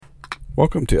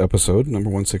Welcome to episode number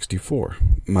 164,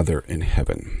 Mother in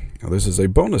Heaven. Now, this is a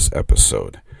bonus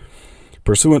episode,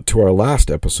 pursuant to our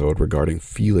last episode regarding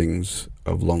feelings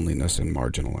of loneliness and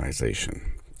marginalization.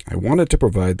 I wanted to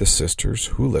provide the sisters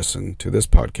who listen to this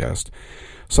podcast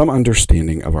some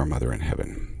understanding of our Mother in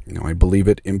Heaven. Now, I believe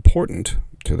it important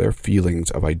to their feelings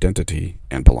of identity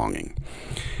and belonging.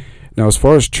 Now, as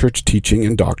far as church teaching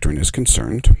and doctrine is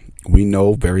concerned, we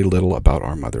know very little about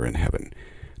our Mother in Heaven.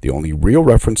 The only real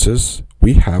references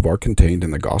we have are contained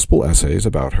in the gospel essays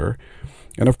about her,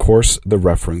 and of course the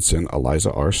reference in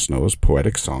Eliza R. Snow's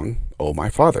poetic song, "O My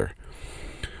Father."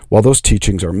 While those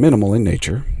teachings are minimal in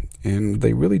nature, and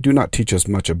they really do not teach us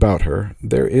much about her,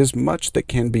 there is much that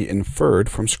can be inferred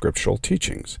from scriptural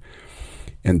teachings,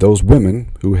 and those women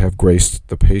who have graced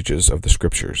the pages of the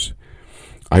scriptures.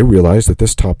 I realize that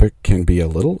this topic can be a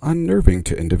little unnerving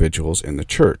to individuals in the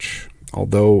church,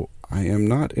 although I am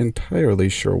not entirely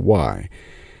sure why.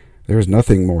 There is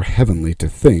nothing more heavenly to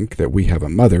think that we have a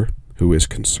mother who is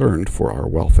concerned for our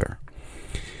welfare.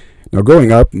 Now,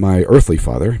 growing up, my earthly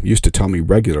father used to tell me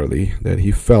regularly that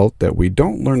he felt that we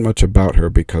don't learn much about her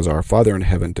because our Father in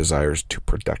heaven desires to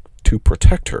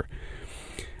protect her.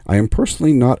 I am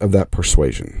personally not of that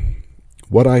persuasion.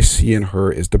 What I see in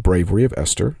her is the bravery of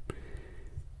Esther,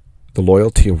 the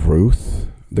loyalty of Ruth,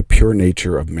 the pure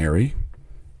nature of Mary,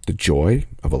 the joy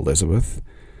of Elizabeth,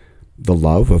 the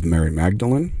love of Mary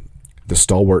Magdalene, the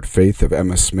stalwart faith of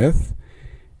Emma Smith,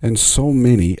 and so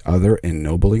many other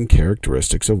ennobling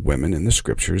characteristics of women in the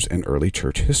scriptures and early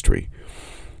church history.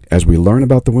 As we learn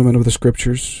about the women of the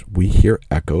scriptures, we hear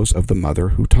echoes of the mother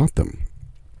who taught them.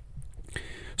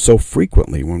 So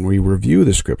frequently when we review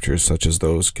the scriptures, such as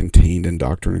those contained in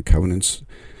Doctrine and Covenants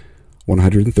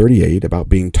 138 about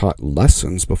being taught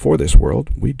lessons before this world,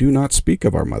 we do not speak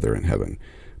of our Mother in Heaven.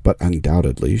 But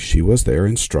undoubtedly she was there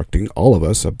instructing all of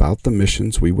us about the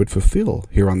missions we would fulfill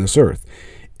here on this earth,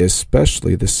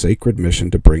 especially the sacred mission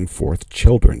to bring forth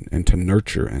children and to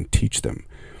nurture and teach them.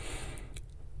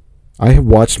 I have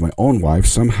watched my own wife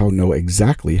somehow know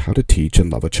exactly how to teach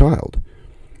and love a child.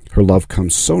 Her love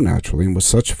comes so naturally and with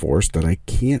such force that I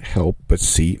can't help but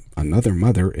see another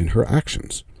mother in her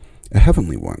actions, a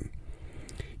heavenly one,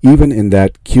 even in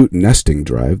that cute nesting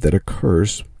drive that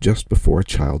occurs just before a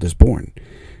child is born.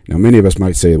 Now, many of us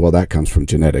might say, well, that comes from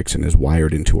genetics and is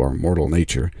wired into our mortal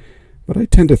nature, but I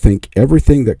tend to think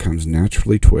everything that comes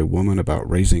naturally to a woman about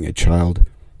raising a child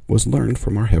was learned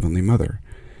from our Heavenly Mother.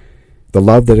 The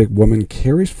love that a woman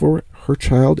carries for her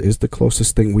child is the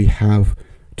closest thing we have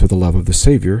to the love of the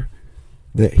Savior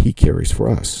that He carries for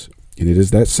us, and it is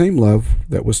that same love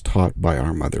that was taught by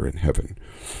our Mother in Heaven.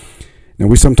 Now,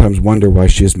 we sometimes wonder why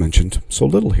she is mentioned so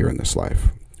little here in this life.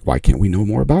 Why can't we know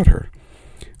more about her?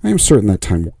 I am certain that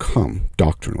time will come,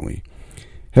 doctrinally.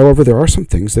 However, there are some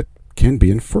things that can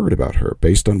be inferred about her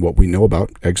based on what we know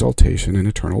about exaltation and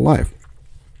eternal life.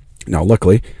 Now,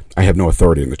 luckily, I have no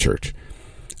authority in the church.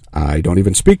 I don't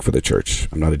even speak for the church.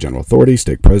 I'm not a general authority,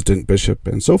 stake president, bishop,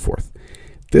 and so forth.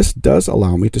 This does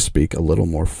allow me to speak a little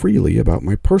more freely about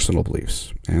my personal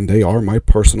beliefs, and they are my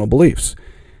personal beliefs.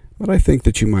 But I think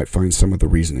that you might find some of the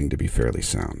reasoning to be fairly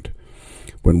sound.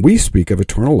 When we speak of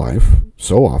eternal life,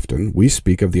 so often we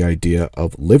speak of the idea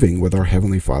of living with our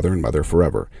Heavenly Father and Mother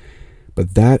forever.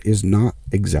 But that is not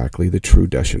exactly the true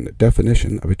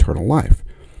definition of eternal life.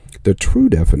 The true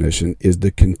definition is the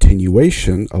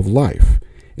continuation of life,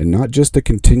 and not just the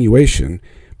continuation,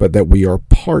 but that we are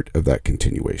part of that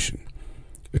continuation.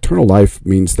 Eternal life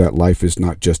means that life is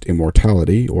not just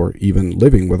immortality or even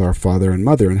living with our Father and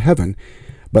Mother in heaven,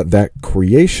 but that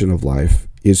creation of life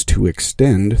is to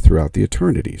extend throughout the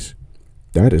eternities.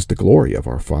 That is the glory of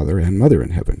our Father and Mother in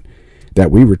heaven,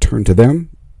 that we return to them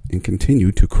and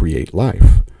continue to create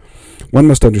life. One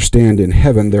must understand in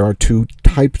heaven there are two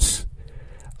types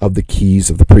of the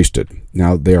keys of the priesthood.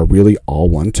 Now, they are really all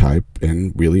one type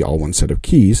and really all one set of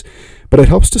keys, but it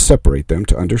helps to separate them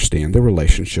to understand the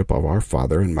relationship of our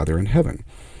Father and Mother in heaven.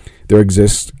 There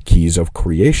exist keys of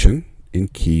creation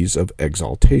and keys of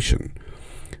exaltation.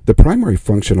 The primary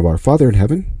function of our Father in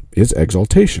heaven is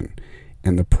exaltation,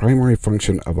 and the primary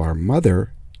function of our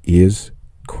Mother is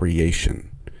creation.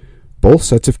 Both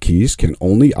sets of keys can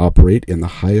only operate in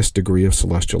the highest degree of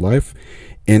celestial life,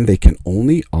 and they can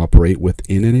only operate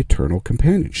within an eternal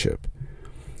companionship.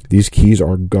 These keys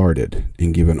are guarded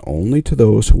and given only to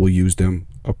those who will use them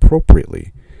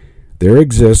appropriately. There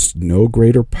exists no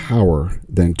greater power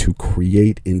than to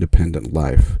create independent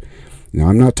life. Now,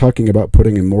 I'm not talking about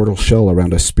putting a mortal shell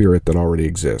around a spirit that already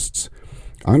exists.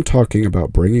 I'm talking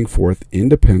about bringing forth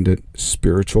independent,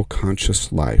 spiritual, conscious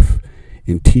life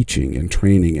in teaching and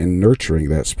training and nurturing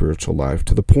that spiritual life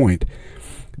to the point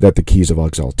that the keys of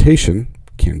exaltation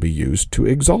can be used to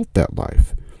exalt that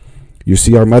life. You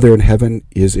see, our Mother in heaven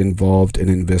is involved and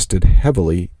invested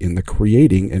heavily in the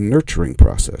creating and nurturing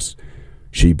process.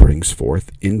 She brings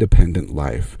forth independent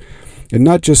life, and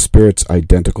not just spirits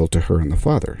identical to her and the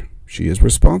Father. She is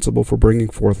responsible for bringing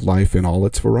forth life in all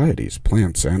its varieties,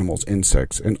 plants, animals,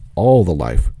 insects, and all the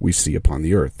life we see upon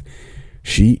the earth.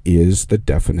 She is the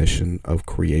definition of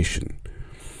creation.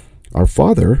 Our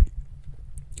Father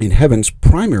in heaven's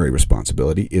primary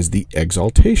responsibility is the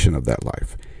exaltation of that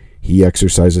life. He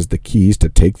exercises the keys to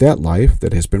take that life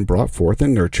that has been brought forth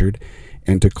and nurtured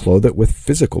and to clothe it with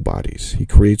physical bodies. He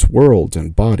creates worlds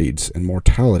and bodies and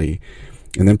mortality,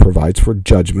 and then provides for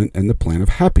judgment and the plan of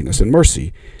happiness and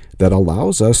mercy that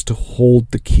allows us to hold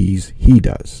the keys he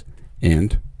does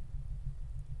and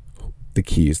the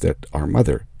keys that our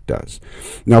Mother does.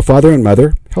 Now, Father and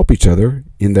Mother help each other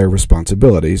in their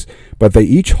responsibilities, but they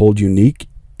each hold unique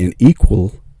and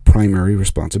equal primary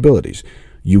responsibilities.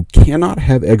 You cannot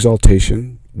have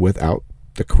exaltation without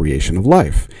the creation of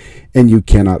life, and you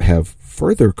cannot have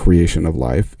further creation of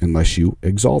life unless you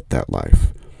exalt that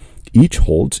life. Each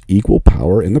holds equal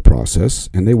power in the process,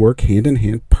 and they work hand in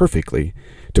hand perfectly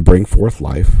to bring forth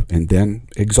life and then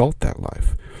exalt that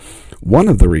life. One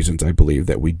of the reasons I believe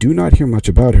that we do not hear much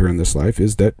about her in this life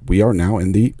is that we are now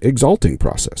in the exalting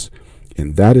process,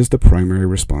 and that is the primary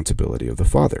responsibility of the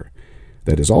Father.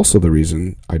 That is also the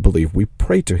reason I believe we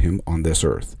pray to him on this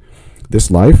earth. This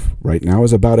life right now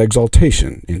is about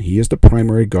exaltation, and he is the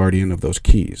primary guardian of those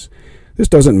keys. This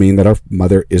doesn't mean that our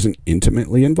Mother isn't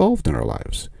intimately involved in our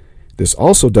lives. This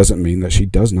also doesn't mean that she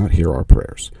does not hear our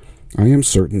prayers. I am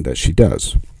certain that she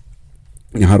does.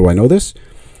 Now, how do I know this?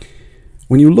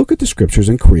 When you look at the scriptures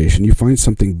and creation, you find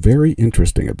something very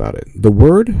interesting about it. The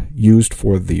word used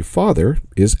for the Father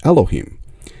is Elohim.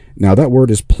 Now, that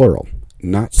word is plural,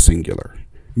 not singular,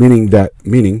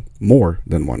 meaning more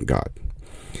than one God.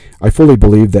 I fully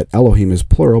believe that Elohim is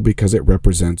plural because it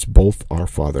represents both our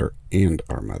Father and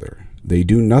our Mother. They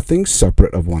do nothing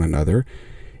separate of one another,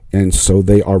 and so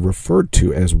they are referred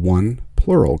to as one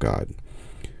plural God.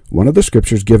 One of the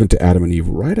scriptures given to Adam and Eve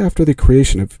right after the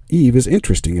creation of Eve is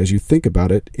interesting as you think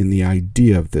about it in the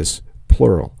idea of this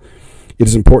plural. It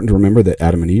is important to remember that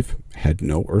Adam and Eve had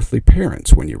no earthly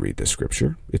parents when you read this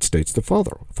scripture. It states the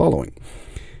following: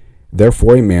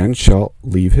 Therefore a man shall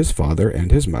leave his father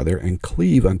and his mother and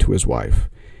cleave unto his wife,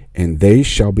 and they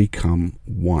shall become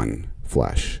one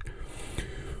flesh.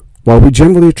 While we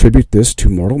generally attribute this to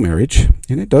mortal marriage,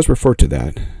 and it does refer to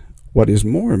that, what is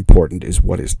more important is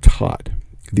what is taught.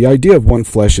 The idea of one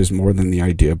flesh is more than the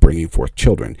idea of bringing forth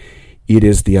children. It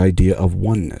is the idea of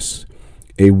oneness.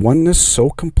 A oneness so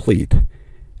complete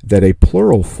that a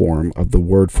plural form of the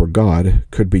word for God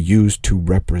could be used to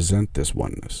represent this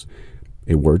oneness,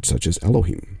 a word such as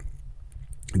Elohim.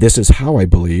 This is how I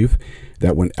believe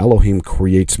that when Elohim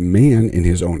creates man in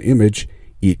his own image,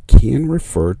 it can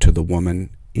refer to the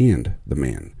woman and the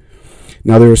man.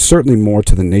 Now, there is certainly more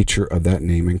to the nature of that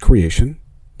name in creation,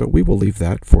 but we will leave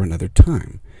that for another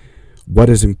time. What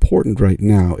is important right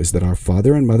now is that our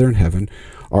Father and Mother in heaven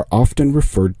are often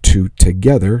referred to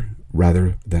together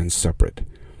rather than separate.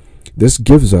 This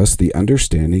gives us the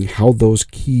understanding how those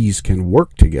keys can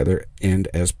work together and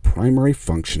as primary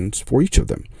functions for each of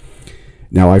them.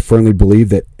 Now, I firmly believe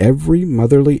that every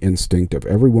motherly instinct of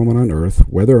every woman on earth,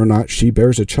 whether or not she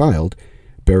bears a child,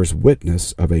 bears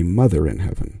witness of a mother in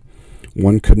heaven.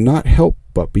 One could not help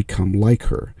but become like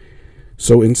her.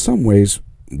 So in some ways,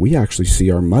 we actually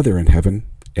see our Mother in heaven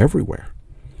everywhere.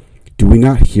 Do we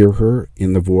not hear her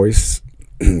in the voice,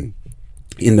 in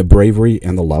the bravery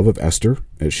and the love of Esther,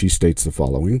 as she states the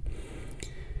following?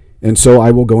 And so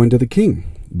I will go into the king,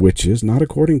 which is not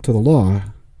according to the law,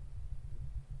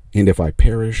 and if I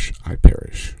perish, I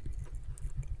perish.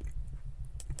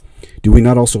 Do we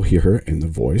not also hear her in the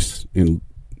voice,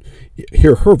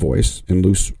 hear her voice in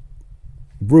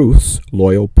Ruth's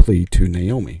loyal plea to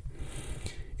Naomi?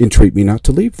 Entreat me not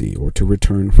to leave thee, or to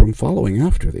return from following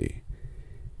after thee.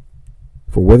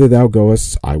 For whither thou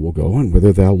goest, I will go, and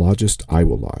whither thou lodgest, I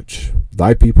will lodge.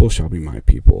 Thy people shall be my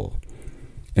people,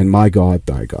 and my God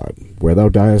thy God. Where thou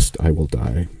diest, I will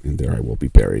die, and there I will be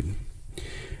buried.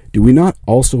 Do we not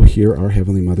also hear our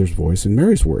Heavenly Mother's voice in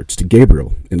Mary's words to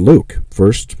Gabriel in Luke,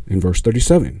 first in verse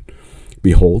 37?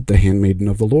 Behold, the handmaiden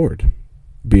of the Lord.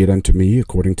 Be it unto me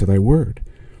according to thy word.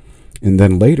 And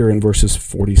then later in verses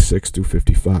 46 through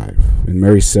 55, and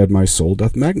Mary said, My soul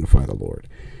doth magnify the Lord,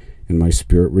 and my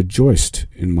spirit rejoiced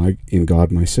in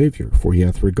God my Saviour, for he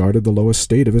hath regarded the low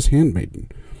estate of his handmaiden.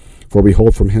 For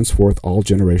behold, from henceforth all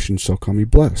generations shall call me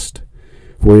blessed.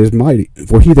 For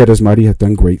he that is mighty hath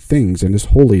done great things, and is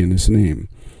holy in his name.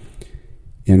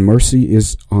 and mercy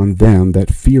is on them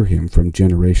that fear him from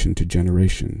generation to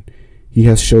generation. He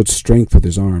hath showed strength with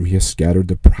his arm. He hath scattered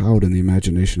the proud in the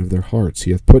imagination of their hearts.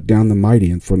 He hath put down the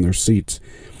mighty from their seats,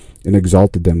 and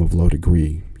exalted them of low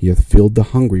degree. He hath filled the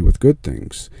hungry with good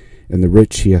things, and the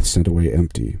rich he hath sent away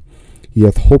empty. He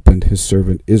hath holpen his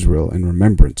servant Israel in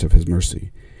remembrance of his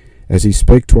mercy, as he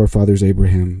spake to our fathers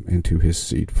Abraham, and to his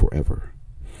seed forever.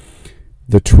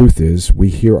 The truth is, we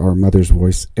hear our mother's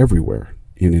voice everywhere,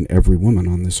 and in every woman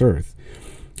on this earth.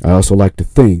 I also like to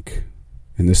think,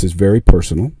 and this is very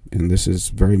personal, and this is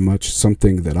very much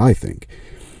something that I think,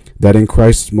 that in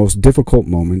Christ's most difficult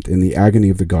moment, in the agony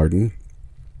of the garden,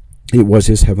 it was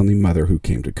his heavenly mother who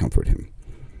came to comfort him.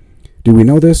 Do we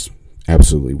know this?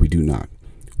 Absolutely, we do not.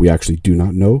 We actually do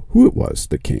not know who it was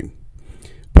that came.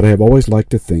 But I have always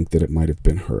liked to think that it might have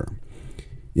been her.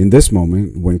 In this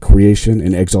moment, when creation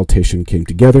and exaltation came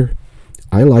together,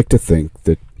 I like to think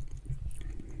that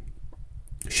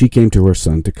she came to her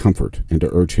son to comfort and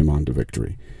to urge him on to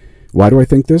victory. Why do I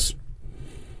think this?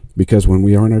 Because when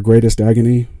we are in our greatest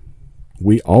agony,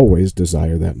 we always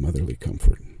desire that motherly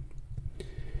comfort.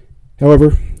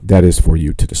 However, that is for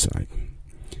you to decide.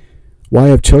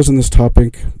 Why I've chosen this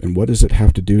topic, and what does it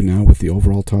have to do now with the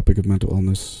overall topic of mental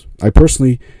illness? I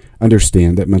personally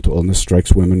understand that mental illness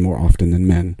strikes women more often than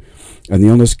men, and the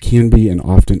illness can be and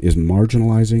often is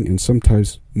marginalizing and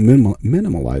sometimes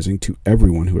minimalizing to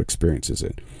everyone who experiences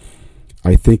it.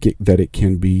 I think that it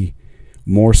can be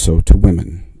more so to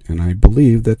women, and I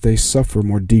believe that they suffer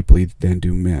more deeply than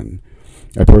do men.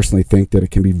 I personally think that it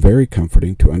can be very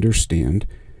comforting to understand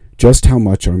just how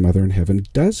much our Mother in Heaven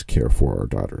does care for our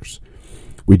daughters.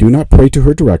 We do not pray to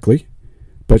her directly,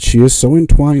 but she is so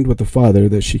entwined with the Father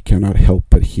that she cannot help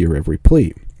but hear every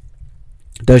plea.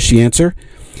 Does she answer?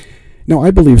 No,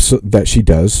 I believe that she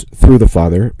does, through the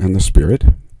Father and the Spirit.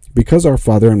 Because our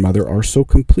Father and Mother are so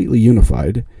completely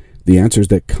unified, the answers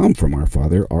that come from our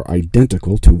Father are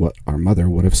identical to what our Mother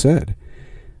would have said.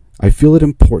 I feel it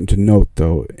important to note,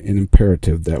 though, an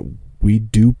imperative that we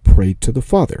do pray to the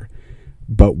Father,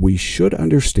 but we should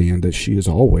understand that she is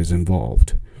always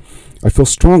involved. I feel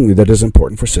strongly that it is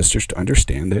important for sisters to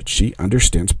understand that she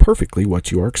understands perfectly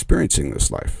what you are experiencing in this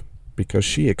life, because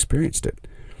she experienced it.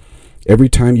 Every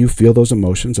time you feel those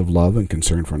emotions of love and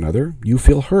concern for another, you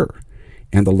feel her,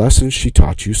 and the lessons she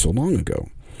taught you so long ago.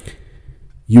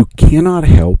 You cannot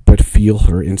help but feel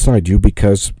her inside you,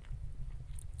 because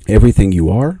everything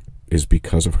you are is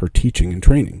because of her teaching and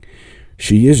training.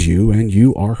 She is you, and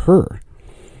you are her.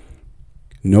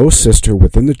 No sister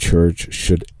within the church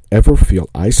should ever feel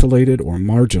isolated or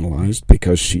marginalized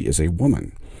because she is a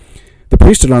woman. The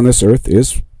priesthood on this earth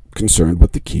is concerned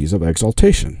with the keys of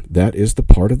exaltation. That is the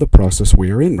part of the process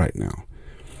we are in right now.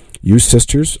 You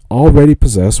sisters already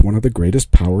possess one of the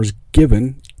greatest powers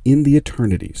given in the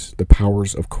eternities, the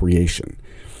powers of creation.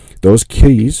 Those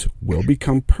keys will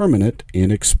become permanent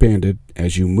and expanded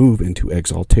as you move into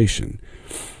exaltation.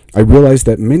 I realize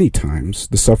that many times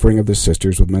the suffering of the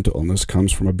sisters with mental illness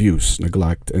comes from abuse,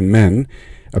 neglect, and men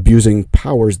abusing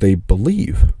powers they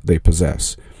believe they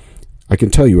possess. I can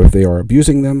tell you, if they are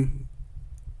abusing them,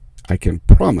 I can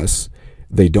promise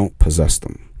they don't possess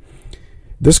them.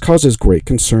 This causes great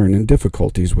concern and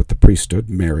difficulties with the priesthood,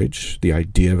 marriage, the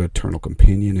idea of eternal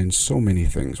companion, and so many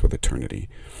things with eternity.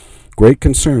 Great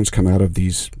concerns come out of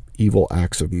these evil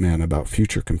acts of men about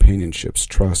future companionships,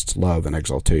 trusts, love, and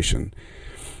exaltation.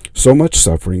 So much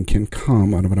suffering can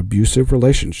come out of an abusive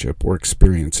relationship or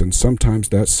experience, and sometimes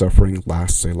that suffering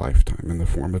lasts a lifetime in the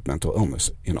form of mental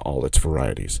illness in all its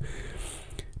varieties.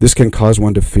 This can cause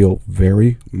one to feel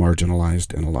very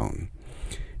marginalized and alone.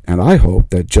 And I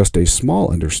hope that just a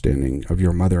small understanding of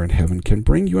your Mother in Heaven can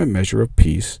bring you a measure of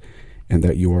peace, and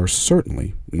that you are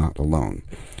certainly not alone.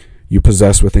 You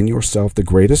possess within yourself the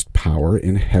greatest power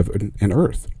in heaven and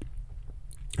earth,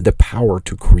 the power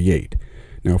to create.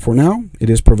 Now, for now, it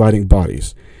is providing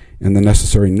bodies and the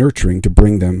necessary nurturing to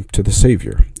bring them to the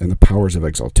Savior and the powers of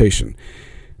exaltation.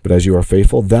 But as you are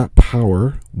faithful, that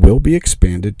power will be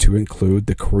expanded to include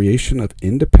the creation of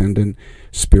independent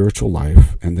spiritual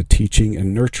life and the teaching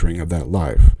and nurturing of that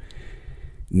life.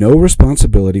 No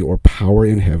responsibility or power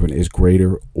in heaven is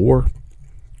greater or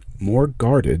more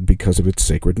guarded because of its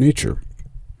sacred nature.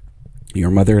 Your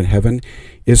Mother in Heaven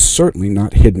is certainly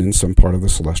not hidden in some part of the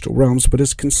celestial realms, but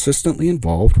is consistently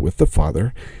involved with the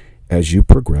Father as you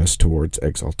progress towards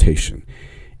exaltation,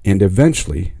 and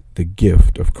eventually the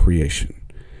gift of creation.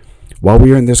 While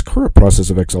we are in this current process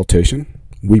of exaltation,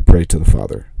 we pray to the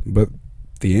Father, but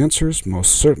the answers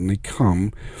most certainly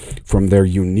come from their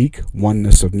unique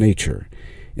oneness of nature,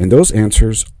 and those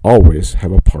answers always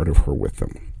have a part of her with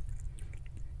them.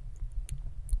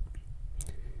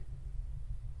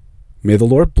 May the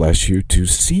Lord bless you to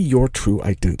see your true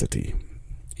identity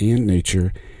and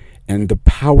nature and the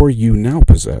power you now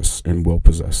possess and will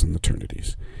possess in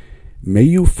eternities. May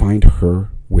you find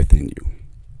her within you.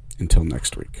 Until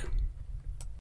next week.